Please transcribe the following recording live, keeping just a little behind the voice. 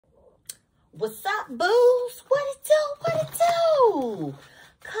What's up, boos? What it do? What it do?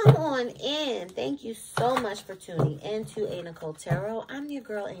 Come on in. Thank you so much for tuning in to a.Nichole Tarot. I'm your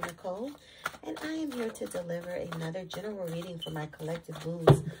girl, a.Nichole, and I am here to deliver another general reading for my collective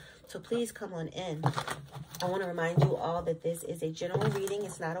boos. So please come on in. I want to remind you all that this is a general reading.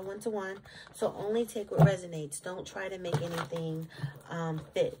 It's not a one-to-one. So only take what resonates. Don't try to make anything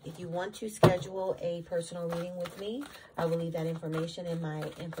fit. If you want to schedule a personal reading with me, I will leave that information in my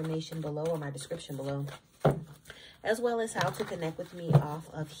information below or my description below, as well as how to connect with me off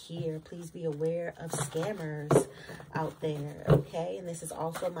of here. Please be aware of scammers out there, okay? And this is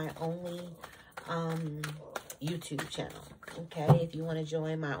also my only YouTube channel, okay? If you want to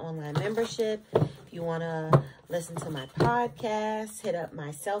join my online membership, if you want to listen to my podcast, hit up my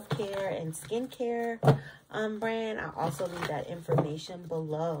self-care and skincare brand. I'll also leave that information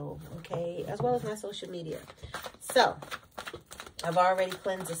below, okay? As well as my social media. So, I've already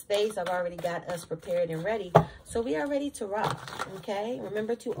cleansed the space. I've already got us prepared and ready. So we are ready to rock, okay?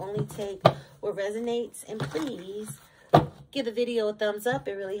 Remember to only take what resonates. And please give the video a thumbs up.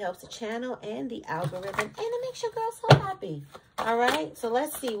 It really helps the channel and the algorithm. And it makes your girl so happy. All right? So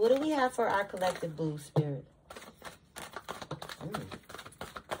let's see. What do we have for our collective boo spirit?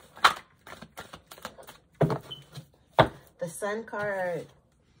 The Sun card.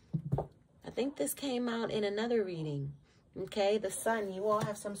 I think this came out in another reading. Okay, the Sun, you all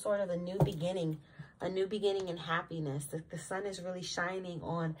have some sort of a new beginning and happiness. The sun is really shining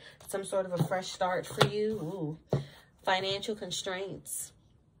on some sort of a fresh start for you. Ooh. Financial constraints.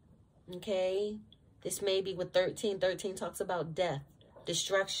 Okay, this may be with 13. 13 talks about death,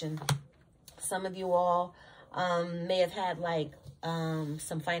 destruction. Some of you all may have had like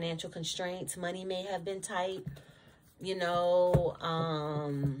some financial constraints. Money may have been tight. You know,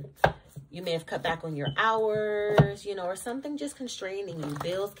 you may have cut back on your hours, you know, or something just constraining you.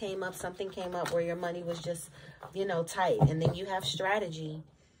 Bills came up, something came up where your money was just, you know, tight. And then you have strategy.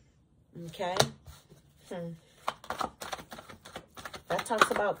 Okay? That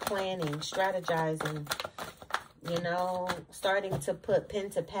talks about planning, strategizing, you know, starting to put pen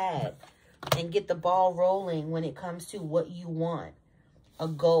to pad and get the ball rolling when it comes to what you want, a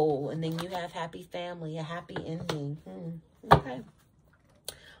goal. And then you have happy family, a happy ending. Okay.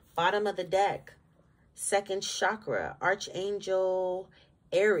 Bottom of the deck, second chakra, Archangel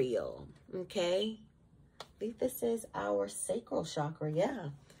Ariel, okay? I think this is our sacral chakra, yeah.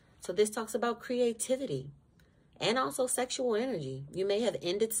 So this talks about creativity and also sexual energy. You may have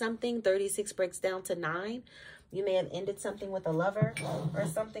ended something. 36 breaks down to 9. You may have ended something with a lover or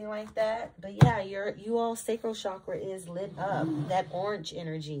something like that. But yeah, you all sacral chakra is lit up, that orange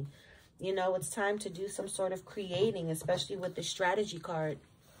energy. You know, it's time to do some sort of creating, especially with the strategy card.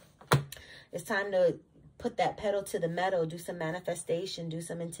 It's time to put that pedal to the metal, do some manifestation, do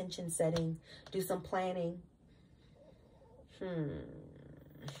some intention setting, do some planning.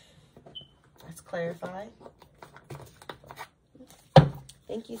 Let's clarify.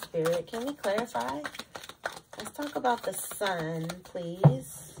 Thank you, Spirit. Can we clarify? Let's talk about the sun,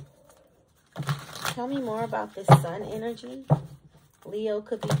 please. Tell me more about this sun energy. Leo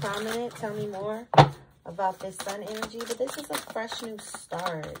could be prominent. Tell me more about this sun energy. But this is a fresh new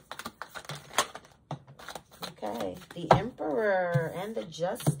start. Okay, the Emperor and the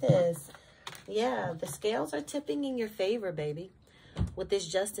Justice. Yeah, the scales are tipping in your favor, baby, with this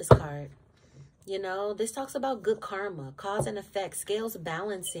Justice card. You know, this talks about good karma, cause and effect, scales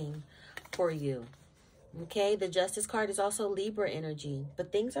balancing for you. Okay, the Justice card is also Libra energy,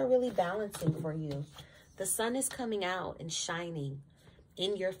 but things are really balancing for you. The sun is coming out and shining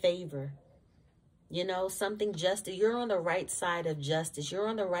in your favor. You know, something just, you're on the right side of justice. You're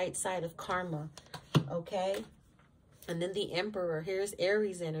on the right side of karma. Okay? And then the Emperor. Here's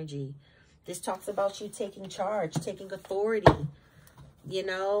Aries energy. This talks about you taking charge, taking authority. You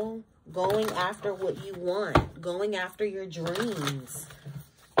know, going after what you want. Going after your dreams.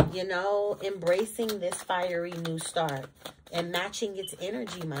 You know, embracing this fiery new start. And matching its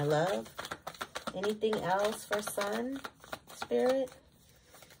energy, my love. Anything else for Sun, Spirit?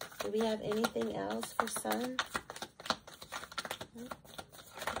 Do we have anything else for Sun?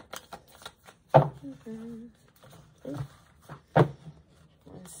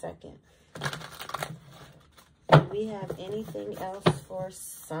 One second. Do we have anything else for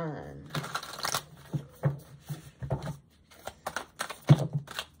Sun?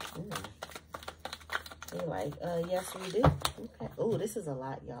 They're like, yes, we do. Okay. Oh, this is a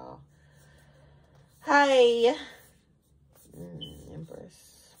lot, y'all. Hi.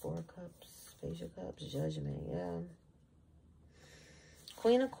 Empress, 4 cups, Page of Cups, Judgment, yeah.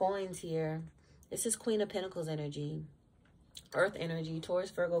 Queen of Coins here. This is Queen of Pentacles energy. Earth energy,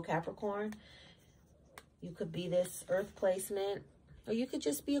 Taurus, Virgo, Capricorn. You could be this Earth placement, or you could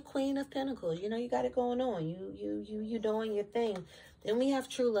just be a Queen of Pentacles. You know, you got it going on. You doing your thing. Then we have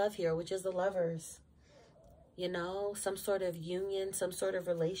true love here, which is the Lovers. You know, some sort of union, some sort of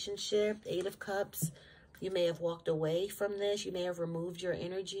relationship. 8 of Cups. You may have walked away from this. You may have removed your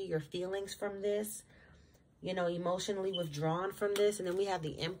energy, your feelings from this. You know, emotionally withdrawn from this. And then we have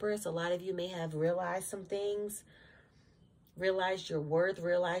the Empress. A lot of you may have realized some things. Realized your worth,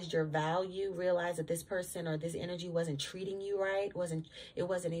 realized your value, realized that this person or this energy wasn't treating you right. It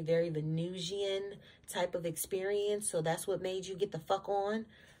wasn't a very Venusian type of experience. So that's what made you get the fuck on.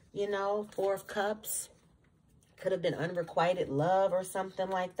 You know, 4 of Cups. Could have been unrequited love or something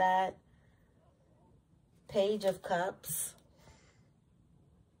like that. Page of Cups.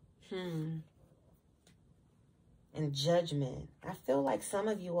 And Judgment. I feel like some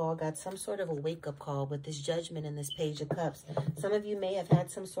of you all got some sort of a wake-up call with this Judgment and this Page of Cups. Some of you may have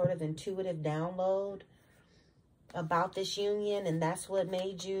had some sort of intuitive download about this union, and that's what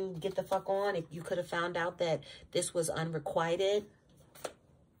made you get the fuck on. If you could have found out that this was unrequited.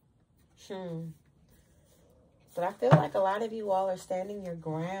 But I feel like a lot of you all are standing your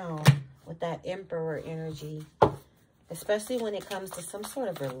ground with that Emperor energy. Especially when it comes to some sort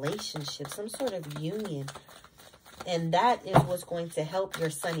of relationship, some sort of union. And that is what's going to help your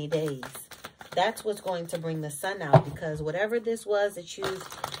sunny days. That's what's going to bring the sun out. Because whatever this was that you've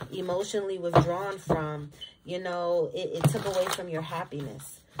emotionally withdrawn from, you know, it took away from your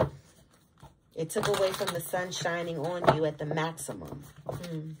happiness. It took away from the sun shining on you at the maximum.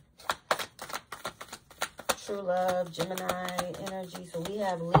 True love, Gemini energy. So we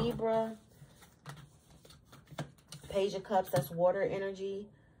have Libra. Page of Cups, that's water energy.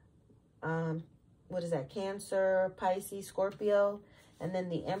 What is that? Cancer, Pisces, Scorpio. And then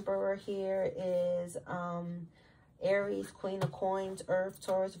the Emperor here is Aries, Queen of Coins, Earth,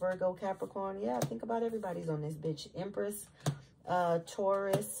 Taurus, Virgo, Capricorn. Yeah, think about everybody's on this bitch. Empress,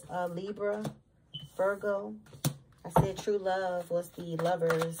 Taurus, Libra, Virgo. I said true love was the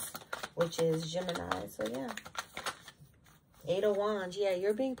Lovers, which is Gemini. So yeah. 8 of Wands. Yeah,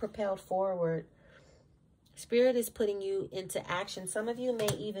 you're being propelled forward. Spirit is putting you into action. Some of you may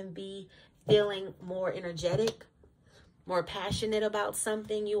even be feeling more energetic, more passionate about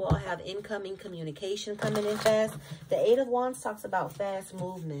something. You all have incoming communication coming in fast. The 8 of Wands talks about fast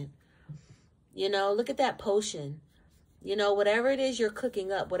movement. You know, look at that potion. You know, whatever it is you're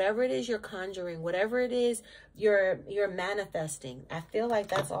cooking up, whatever it is you're conjuring, whatever it is you're manifesting. I feel like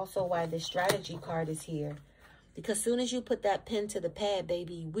that's also why this strategy card is here. Because as soon as you put that pen to the pad,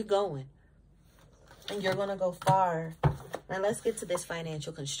 baby, we're going. And you're going to go far. Now, let's get to this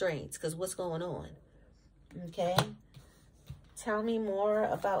financial constraints. Because what's going on? Okay. Tell me more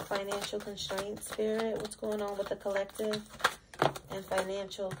about financial constraints, Spirit. What's going on with the collective and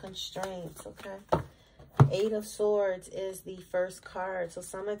financial constraints? Okay. 8 of Swords is the first card. So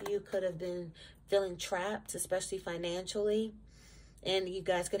some of you could have been feeling trapped, especially financially. And you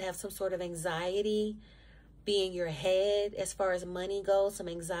guys could have some sort of anxiety be in your head as far as money goes, some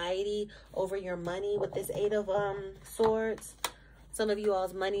anxiety over your money with this 8 of Swords. Some of you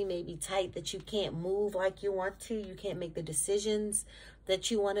all's money may be tight that you can't move like you want to. You can't make the decisions that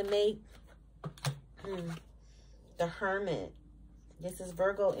you want to make. The Hermit. This is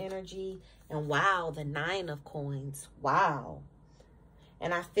Virgo energy. And wow, the 9 of Coins. Wow.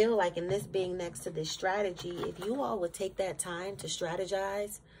 And I feel like in this being next to this strategy, if you all would take that time to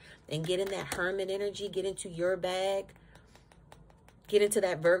strategize and get in that Hermit energy, get into your bag, get into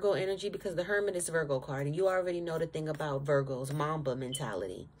that Virgo energy, because the Hermit is a Virgo card. And you already know the thing about Virgos, Mamba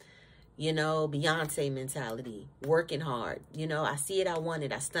mentality, you know, Beyonce mentality, working hard. You know, I see it, I want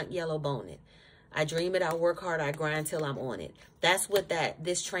it, I stunt yellow bone it. I dream it, I work hard, I grind till I'm on it. That's what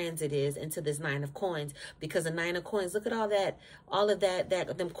this transit is into this 9 of Coins. Because the 9 of Coins, look at all of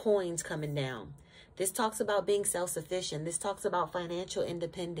them coins coming down. This talks about being self-sufficient. This talks about financial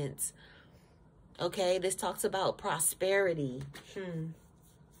independence. Okay, this talks about prosperity.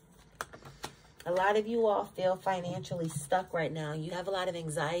 A lot of you all feel financially stuck right now. You have a lot of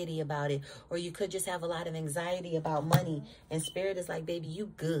anxiety about it. Or you could just have a lot of anxiety about money. And Spirit is like, baby,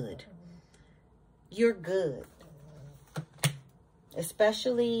 you good. You're good.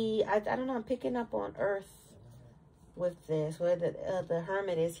 Especially, I don't know, I'm picking up on Earth with this, where the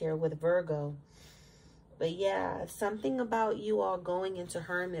Hermit is here with Virgo. But yeah, something about you all going into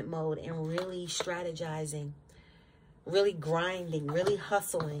Hermit mode and really strategizing, really grinding, really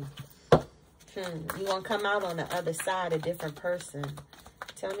hustling. You're going to come out on the other side a different person.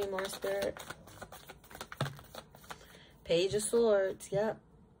 Tell me more, Spirit. Page of Swords, yep.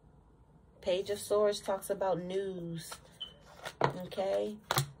 Page of Swords talks about news. Okay.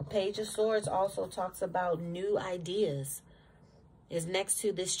 Page of Swords also talks about new ideas. Is next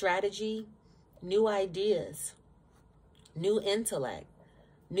to this strategy, new ideas, new intellect,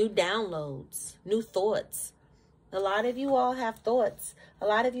 new downloads, new thoughts. A lot of you all have thoughts. A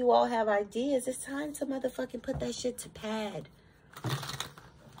lot of you all have ideas. It's time to motherfucking put that shit to pad.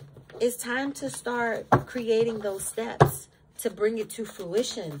 It's time to start creating those steps to bring it to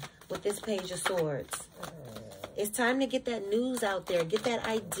fruition with this Page of Swords. It's time to get that news out there. Get that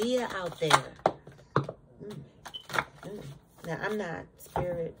idea out there. Now, I'm not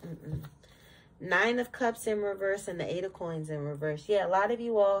spirit. Nine of Cups in reverse and the Eight of Coins in reverse. Yeah, a lot of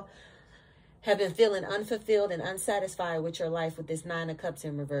you all have been feeling unfulfilled and unsatisfied with your life with this Nine of Cups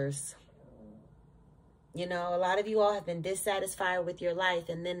in reverse. You know, a lot of you all have been dissatisfied with your life.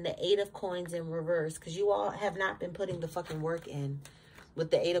 And then the Eight of Coins in reverse. Because you all have not been putting the fucking work in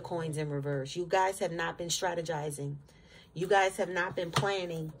with the Eight of Coins in reverse. You guys have not been strategizing. You guys have not been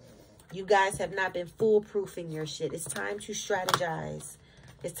planning. You guys have not been foolproofing your shit. It's time to strategize.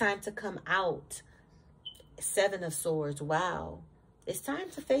 It's time to come out. Seven of Swords. Wow. It's time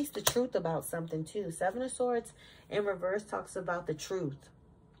to face the truth about something too. Seven of Swords in reverse talks about the truth.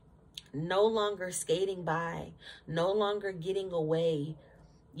 No longer skating by. No longer getting away.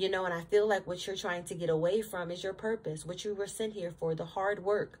 You know, and I feel like what you're trying to get away from is your purpose. What you were sent here for. The hard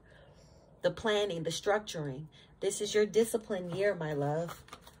work. The planning. The structuring. This is your discipline year, my love.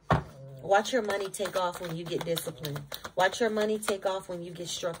 Watch your money take off when you get disciplined. Watch your money take off when you get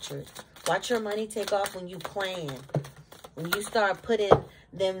structured. Watch your money take off when you plan. When you start putting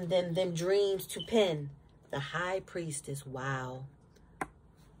them dreams to pen. The High Priestess. Wow.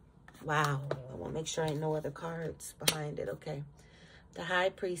 Wow. I want to make sure I ain't no other cards behind it. Okay. The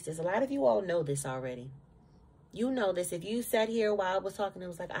High Priestess. A lot of you all know this already. You know this. If you sat here while I was talking, it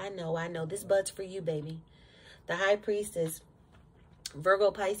was like, I know. This bud's for you, baby. The High Priestess.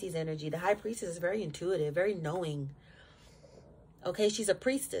 Virgo Pisces energy. The High Priestess is very intuitive, very knowing. Okay, she's a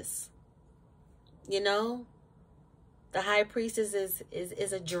priestess. You know? The High Priestess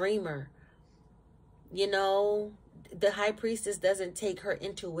is a dreamer. You know? The High Priestess doesn't take her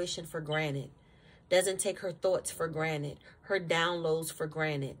intuition for granted. Doesn't take her thoughts for granted. Her downloads for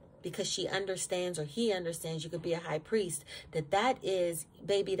granted. Because she understands, or he understands, you could be a high priest. That is,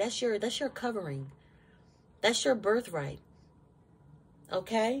 baby, that's your covering. That's your birthright.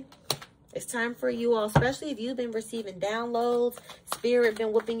 Okay? It's time for you all, especially if you've been receiving downloads, spirit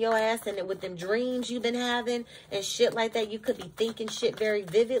been whooping your ass, and with them dreams you've been having and shit like that, you could be thinking shit very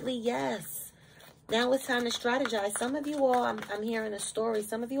vividly. Yes. Now it's time to strategize. Some of you all, I'm hearing a story.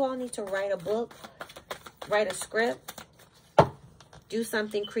 Some of you all need to write a book, write a script, do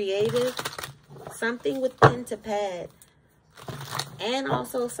something creative, something with pen to pad. And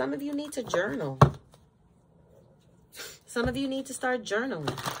also, some of you need to journal. Some of you need to start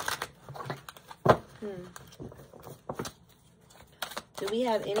journaling. Do we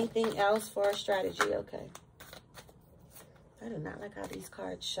have anything else for a strategy? Okay. I do not like how these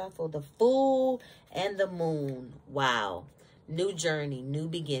cards shuffle. The Fool and the Moon. Wow. New journey, new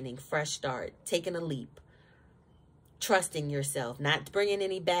beginning, fresh start, taking a leap. Trusting yourself, not bringing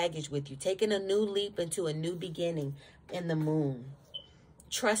any baggage with you. Taking a new leap into a new beginning in the Moon.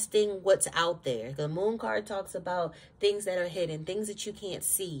 Trusting what's out there. The Moon card talks about things that are hidden, things that you can't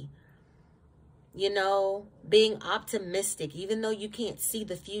see. You know, being optimistic, even though you can't see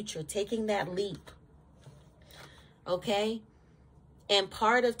the future, taking that leap. Okay? And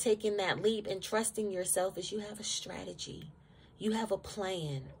part of taking that leap and trusting yourself is you have a strategy. You have a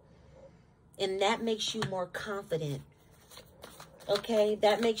plan. And that makes you more confident. Okay?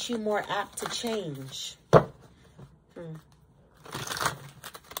 That makes you more apt to change.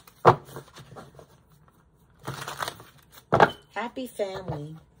 Happy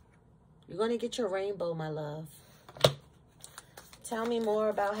family. You're going to get your rainbow, my love. Tell me more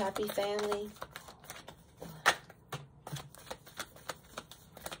about happy family.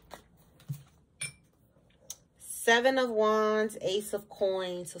 Seven of Wands, Ace of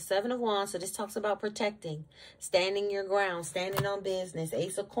Coins. So Seven of Wands. So this talks about protecting, standing your ground, standing on business.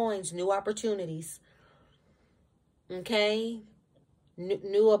 Ace of Coins, new opportunities. Okay?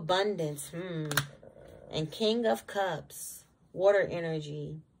 New abundance. And King of Cups. Water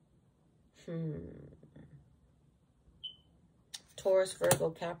energy. Taurus, Virgo,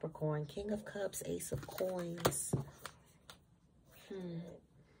 Capricorn. King of Cups, Ace of Coins.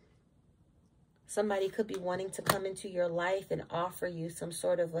 Somebody could be wanting to come into your life and offer you some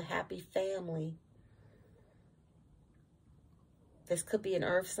sort of a happy family. This could be an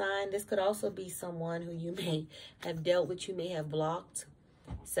earth sign. This could also be someone who you may have dealt with, you may have blocked.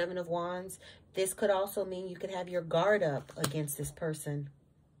 Seven of Wands. This could also mean you could have your guard up against this person.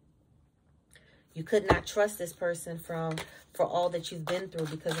 You could not trust this person for all that you've been through,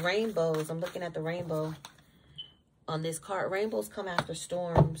 because rainbows, I'm looking at the rainbow on this card. Rainbows come after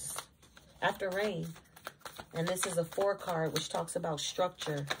storms, after rain. And this is a 4 card, which talks about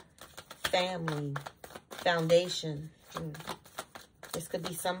structure, family, foundation. This could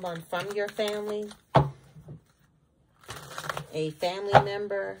be someone from your family, a family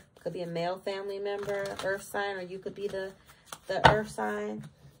member, could be a male family member, earth sign, or you could be the earth sign.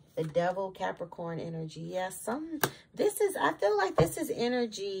 The devil, Capricorn energy. Yes, I feel like this is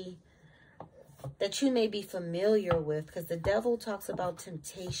energy that you may be familiar with, because the devil talks about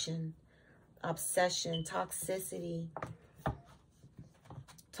temptation, obsession, toxicity,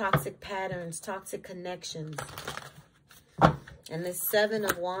 toxic patterns, toxic connections. And this 7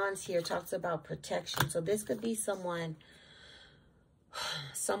 of Wands here talks about protection. So this could be someone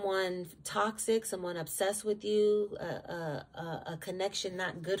toxic, someone obsessed with you, a connection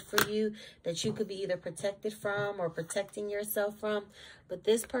not good for you, that you could be either protected from or protecting yourself from. But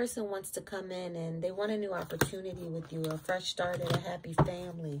this person wants to come in and they want a new opportunity with you, a fresh start at a happy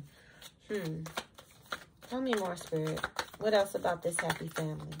family. Tell me more, Spirit. What else about this happy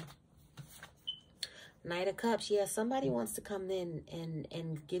family? Knight of Cups. Yeah, somebody wants to come in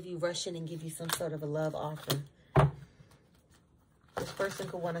and give you, rush in and give you some sort of a love offer. This person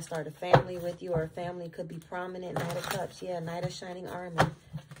could want to start a family with you, or a family could be prominent. Knight of Cups. Yeah, Knight of Shining Armor.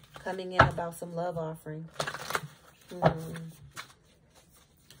 Coming in about some love offering.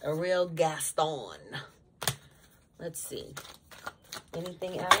 A real Gaston. Let's see.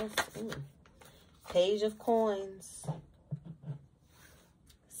 Anything else? Page of Coins.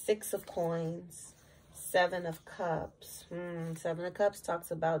 6 of Coins. 7 of Cups. 7 of Cups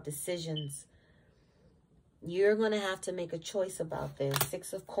talks about decisions. You're going to have to make a choice about this.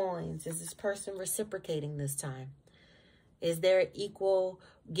 6 of Coins. Is this person reciprocating this time? Is there equal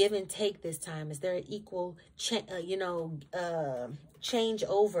give and take this time? Is there equal, change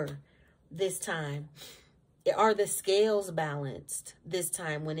over this time? Are the scales balanced this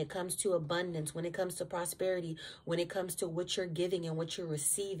time when it comes to abundance, when it comes to prosperity, when it comes to what you're giving and what you're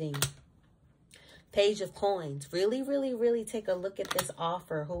receiving? Page of Coins. Really, really, really take a look at this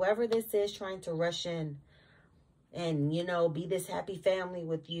offer. Whoever this is trying to rush in and, be this happy family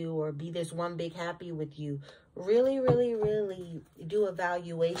with you, or be this one big happy with you. Really, really, really do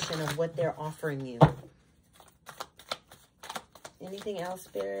evaluation of what they're offering you. Anything else,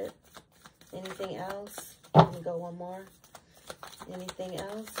 Spirit? Anything else? Let me go one more. Anything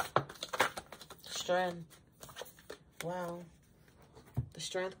else? Strength. Wow. The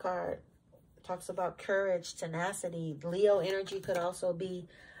Strength card talks about courage, tenacity. Leo energy could also be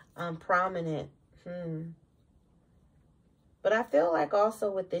prominent. But I feel like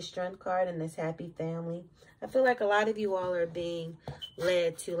also with this Strength card and this happy family, I feel like a lot of you all are being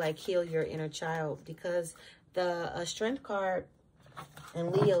led to heal your inner child, because the Strength card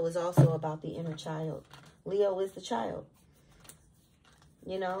and Leo is also about the inner child. Leo is the child.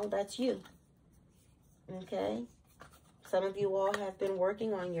 That's you. Okay? Some of you all have been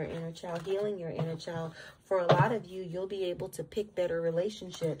working on your inner child, healing your inner child. For a lot of you, you'll be able to pick better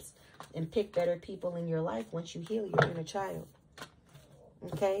relationships and pick better people in your life once you heal your inner child.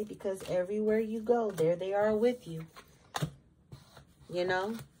 Okay? Because everywhere you go, there they are with you.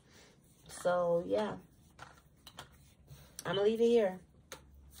 So, yeah. I'm going to leave it here.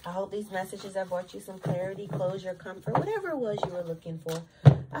 I hope these messages have brought you some clarity, closure, comfort, whatever it was you were looking for.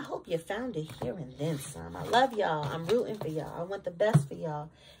 I hope you found it here and then some. I love y'all. I'm rooting for y'all. I want the best for y'all.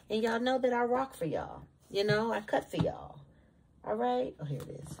 And y'all know that I rock for y'all. I cut for y'all. All right? Oh, here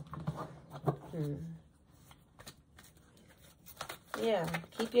it is. Yeah.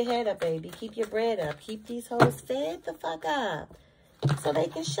 Keep your head up, baby. Keep your bread up. Keep these hoes fed the fuck up so they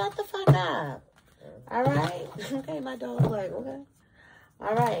can shut the fuck up. All right? Okay, my dog's okay.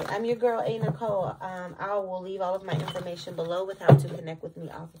 All right, I'm your girl, a.Nichole. I will leave all of my information below with how to connect with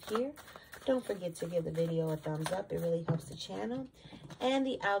me off of here. Don't forget to give the video a thumbs up. It really helps the channel and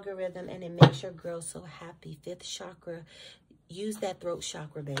the algorithm, and it makes your girl so happy. 5th chakra. Use that throat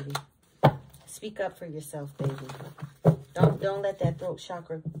chakra, baby. Speak up for yourself, baby. Don't let that throat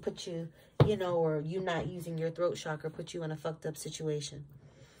chakra put you, or you not using your throat chakra put you in a fucked up situation.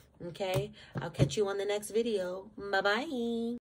 Okay? I'll catch you on the next video. Bye-bye.